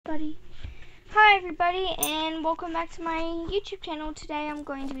everybody, and welcome back to my YouTube channel. Today I'm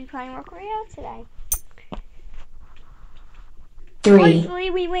going to be playing Rock Royale today. 3,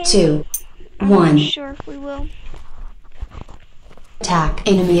 Hopefully we win. 2, I'm 1. not sure if we will. Attack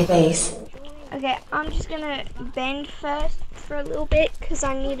enemy base. Okay, I'm just gonna bend first for a little bit because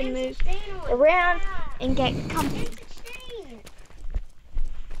I need to move around and get comfy.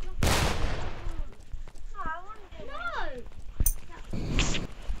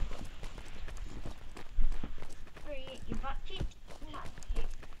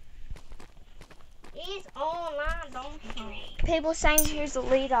 People saying who's the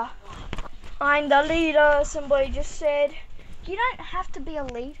leader. I'm the leader, somebody just said. You don't have to be a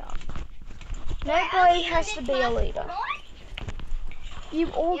leader. Nobody has to be a leader. You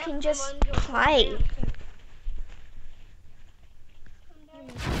all can just play.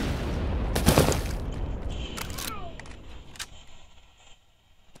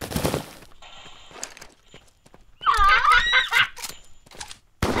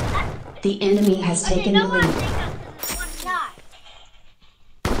 The enemy has taken the lead.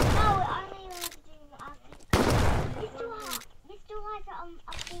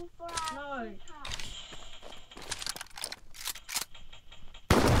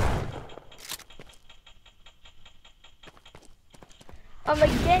 I'm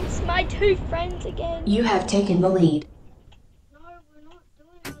against my two friends again. You have taken the lead. No, we're not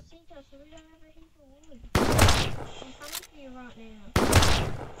doing our center, so we don't have a heap of wood. I'm coming for you right now.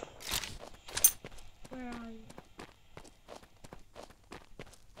 Where are you?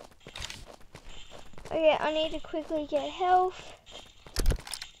 Okay, I need to quickly get health.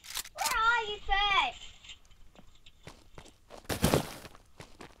 Where are you first?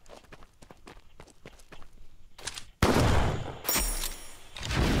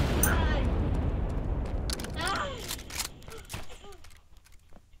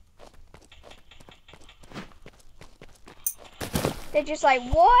 They're just like,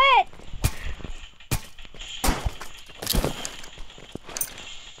 what?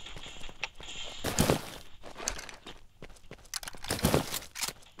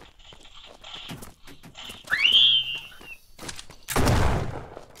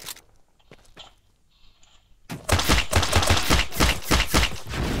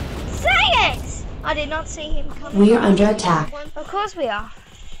 Science! I did not see him coming. We are under attack. Of course we are.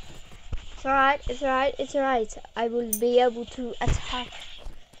 It's alright, it's alright, it's alright. I will be able to attack.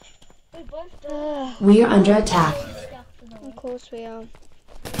 We are under attack. Of course we are.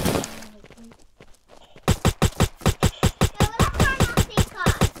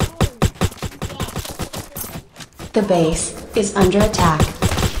 The base is under attack.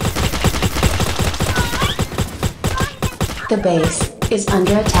 The base is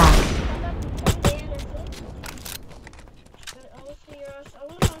under attack.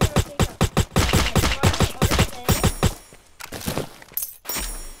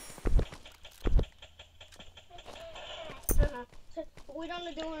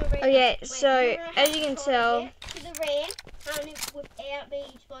 Okay, so as you can tell, To the ramp, and without me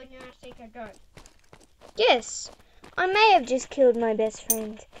exploding your secret door. yes, I may have just killed my best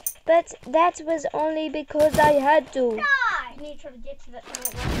friend, but that was only because I had to. You need to try to get to that.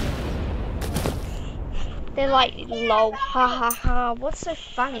 They're like, lol, ha ha ha. What's so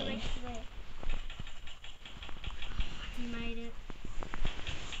funny? You made it.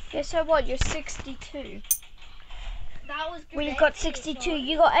 Yeah, so what? You're 62. That was good. We've got 62.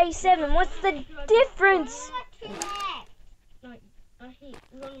 You got 87. What's the difference? No, I hit.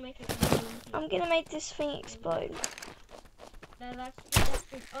 We're gonna make it. I'm gonna make this thing explode. No, that's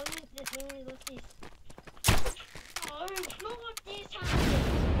good. Only look this. No, not like this, honey.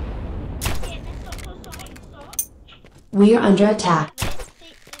 Yeah, that's stop. We are under attack. There's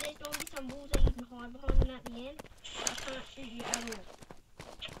gonna be some walls that you can hide behind, and at the end, I can't shoot you at all.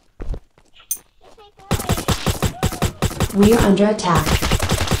 We are under attack.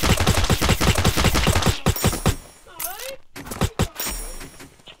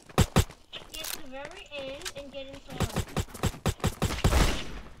 Get to the very end and get inside.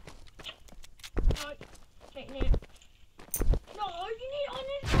 No, take now. No, you need on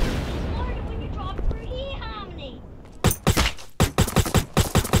this explode when you drop through here, Harmony.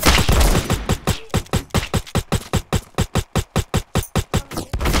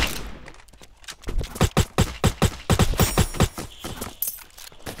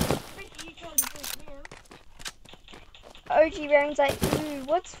 OG Round's like, ooh,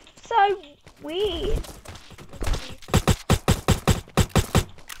 what's so weird?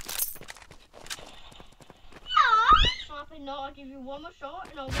 No, I'll give you one more shot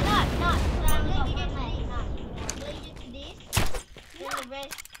and I'll leave it to this. Then the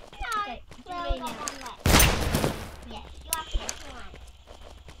rest. Okay, still me got now. one left. Yes, you have to get one.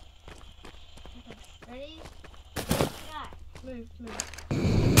 Ready? Go. Move.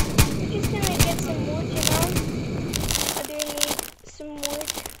 I'm just gonna get some wood, you know. I do need some wood,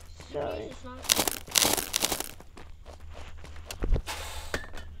 so. Use the sniper.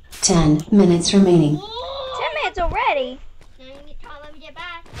 10 minutes remaining. 10 minutes already. Now you need to try and let me get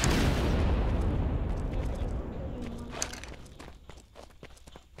back.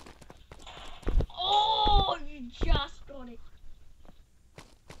 Oh, you just got it.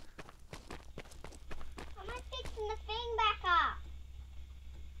 Am I fixing the thing back up?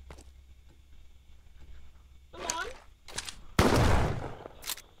 Come on.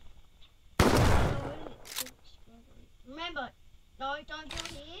 Remember, no, don't do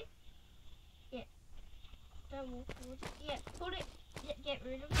it here. Yeah. Don't walk towards it. Yeah, put it. Yeah, get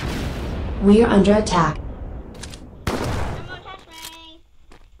rid of it. We are under attack. Don't touch me.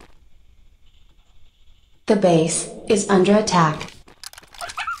 The base is under attack.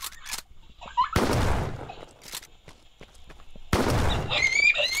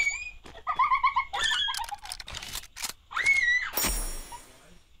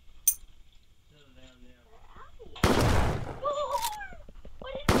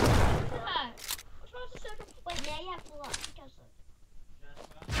 Why didn't we do that? We're supposed to circle. Wait, now you have to look. Because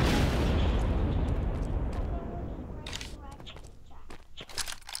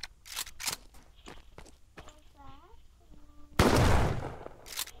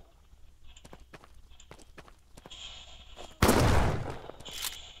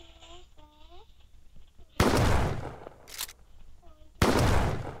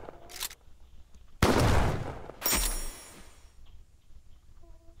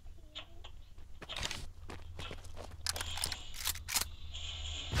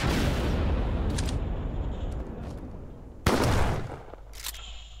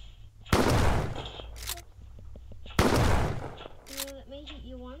Let me hit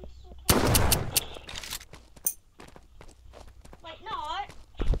you once. Wait, no.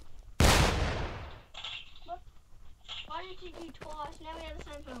 What? Why did you do twice? Now we have the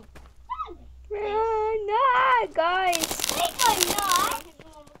same health. No, guys.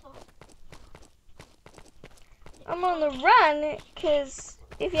 I'm on the run because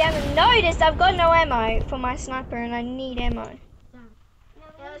if you haven't noticed, I've got no ammo for my sniper and I need ammo. Yeah,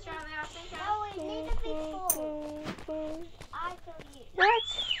 let's try the last thing. no, we need a big ball. I kill you. What?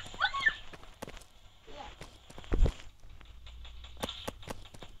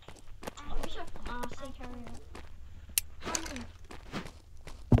 Sea carrier.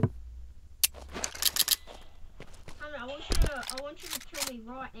 Hunter, I want you to kill me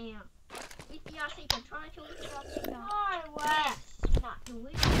right now. With the RC gun, try to kill me with the RC gun. No way. Not do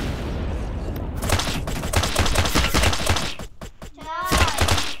it. No.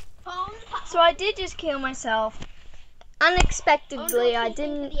 So I did just kill myself. Unexpectedly, I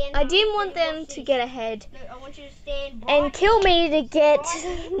didn't want them to get ahead No, I want you to stand and right kill me to get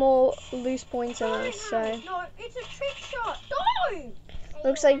more loose points on us. So No, it's a trick shot. Don't!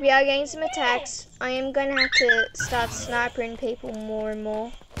 looks like we are getting some attacks. I am going to have to start sniping people more and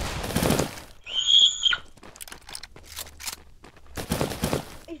more.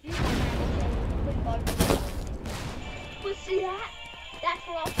 If you want that, well, see that? That's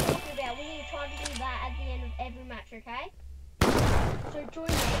what I was talking about. We need to try to do that at the end of every match, okay? So join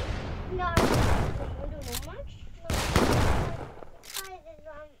me. No. You want to do one match?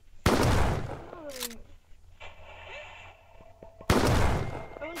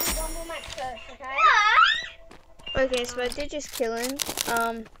 I want to do one more match first, okay? Okay, so I did just kill him.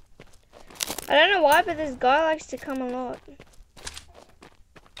 I don't know why, but this guy likes to come a lot.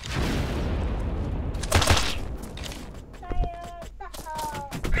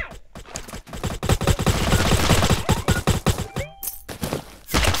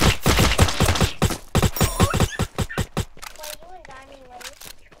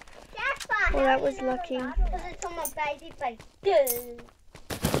 Well, that was lucky. Because it's on my baby face.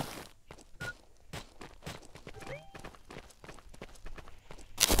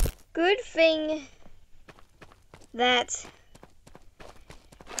 Good thing that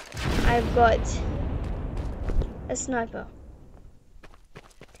I've got a sniper.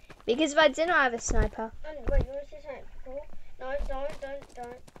 Because if I didn't have a sniper, Wait, you want to say something cool? No, don't go.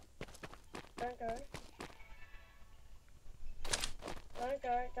 Don't go.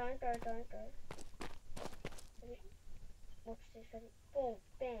 Watch this, ready? Boom,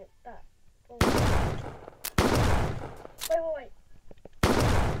 bam, back, boom. Wait.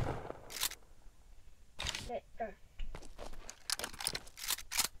 Let go.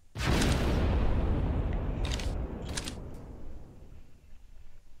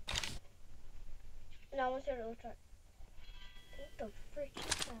 No, I want to see what it looks like. What the frick is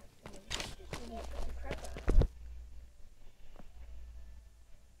that? Just a little crap out.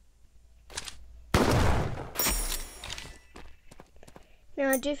 Now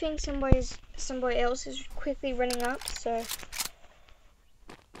I do think somebody else is quickly running up, so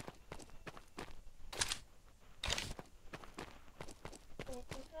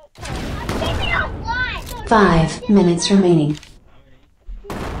 5 minutes remaining.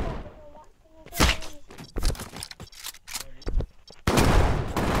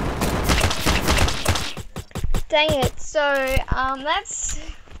 dang it. So that's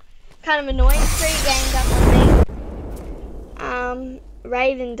kind of annoying. 3 games up on me.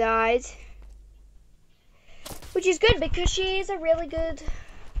 Raven died, which is good because she's really good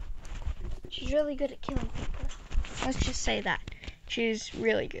at killing people. Let's just say that. She's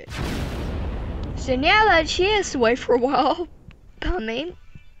really good. So now that she is away for a while, I mean,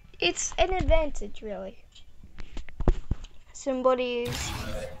 it's an advantage, really.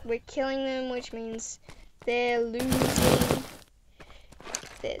 We're killing them, which means they're losing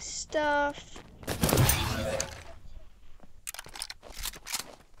their stuff.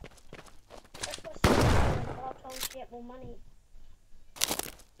 Get more money.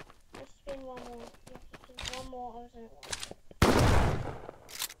 Let's spin one more. You have to spin one more. I was in it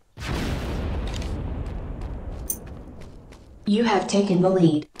once. You have taken the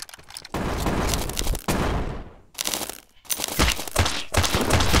lead.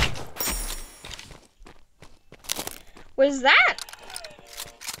 What is that?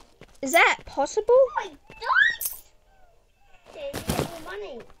 Is that possible? My dice! Yeah, you get more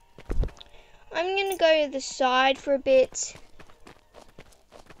money. I'm gonna go to the side for a bit.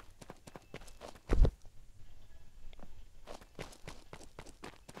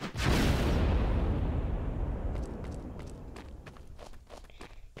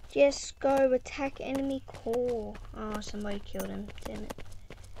 Just go attack enemy core. Oh, somebody killed him. Damn it.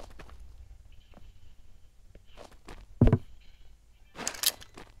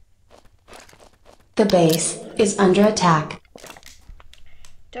 The base is under attack.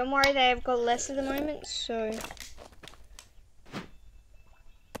 Don't worry, they've got less at the moment, so...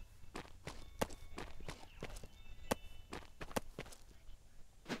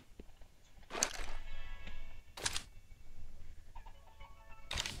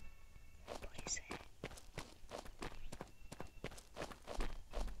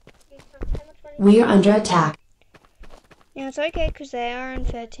 We are under attack. Yeah, it's okay, because they are on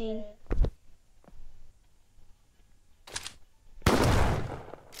 13.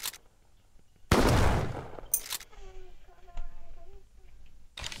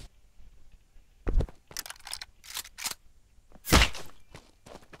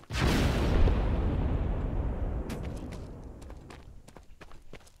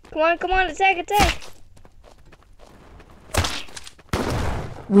 Come on, attack!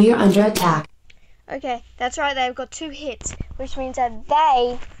 We are under attack. Okay, that's right, they've got 2 hits, which means that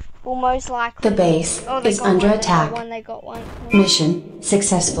they will most likely... The base is got under one, attack. They got one. Mission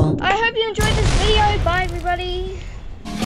successful. I hope you enjoyed this video. Bye, everybody.